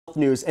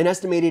News, an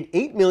estimated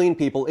 8 million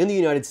people in the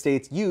United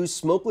States use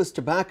smokeless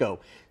tobacco.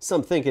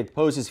 Some think it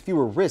poses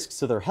fewer risks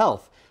to their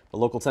health. The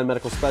Local 10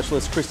 medical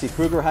specialist Christy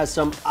Kruger has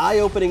some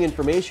eye-opening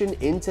information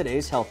in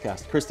today's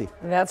HealthCast. Christy.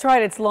 That's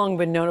right. It's long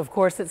been known, of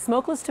course, that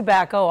smokeless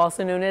tobacco,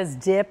 also known as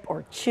dip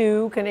or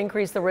chew, can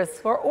increase the risk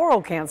for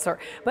oral cancer.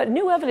 But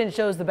new evidence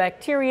shows the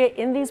bacteria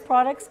in these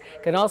products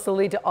can also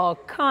lead to all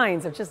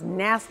kinds of just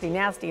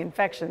nasty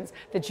infections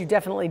that you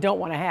definitely don't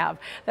want to have.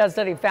 That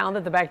study found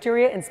that the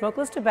bacteria in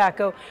smokeless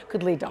tobacco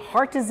could lead to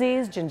heart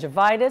disease,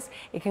 gingivitis.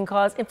 It can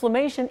cause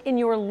inflammation in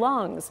your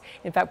lungs.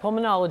 In fact,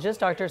 pulmonologist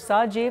Dr.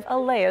 Sajiv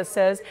Alea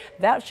says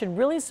that should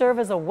really serve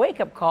as a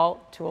wake-up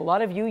call to a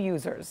lot of you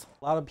users.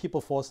 A lot of people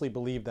falsely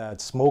believe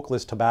that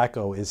smokeless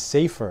tobacco is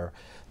safer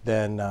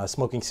than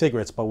smoking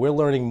cigarettes, but we're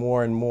learning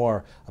more and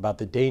more about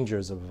the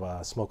dangers of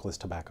smokeless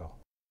tobacco.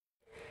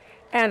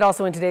 And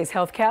also in today's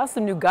HealthCast,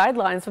 some new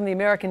guidelines from the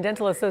American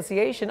Dental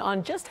Association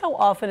on just how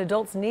often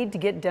adults need to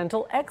get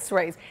dental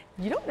x-rays.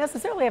 You don't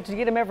necessarily have to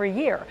get them every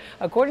year.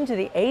 According to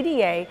the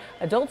ADA,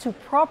 adults who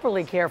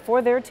properly care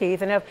for their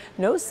teeth and have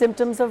no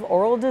symptoms of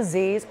oral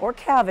disease or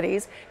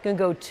cavities can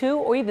go 2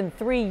 or even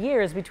 3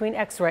 years between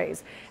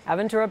x-rays.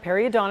 Aventura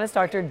periodontist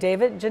Dr.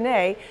 David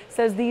Janae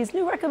says these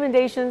new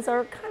recommendations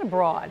are kind of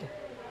broad.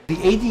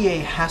 The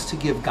ADA has to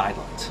give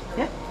guidelines.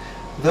 Yeah.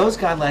 Those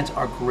guidelines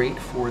are great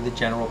for the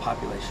general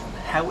population.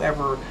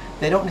 However,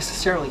 they don't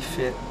necessarily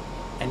fit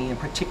any in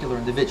particular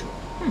individual.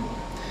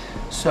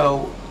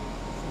 So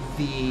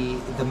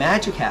the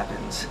magic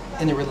happens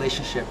in the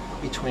relationship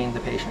between the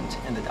patient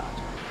and the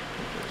doctor.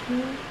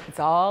 It's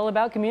all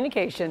about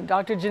communication.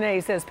 Dr.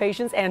 Janae says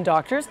patients and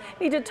doctors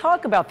need to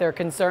talk about their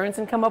concerns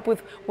and come up with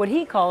what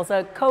he calls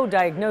a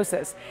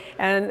co-diagnosis.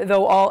 And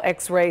though all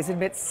x-rays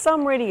admit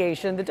some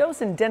radiation, the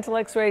dose in dental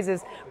x-rays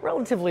is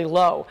relatively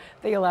low.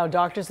 They allow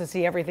doctors to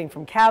see everything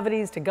from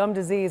cavities to gum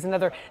disease and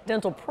other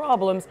dental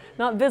problems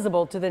not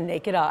visible to the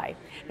naked eye.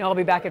 Now I'll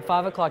be back at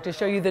 5 o'clock to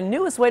show you the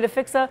newest way to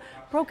fix a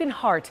broken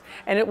heart,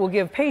 and it will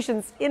give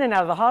patients in and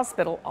out of the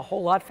hospital a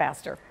whole lot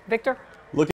faster. Victor?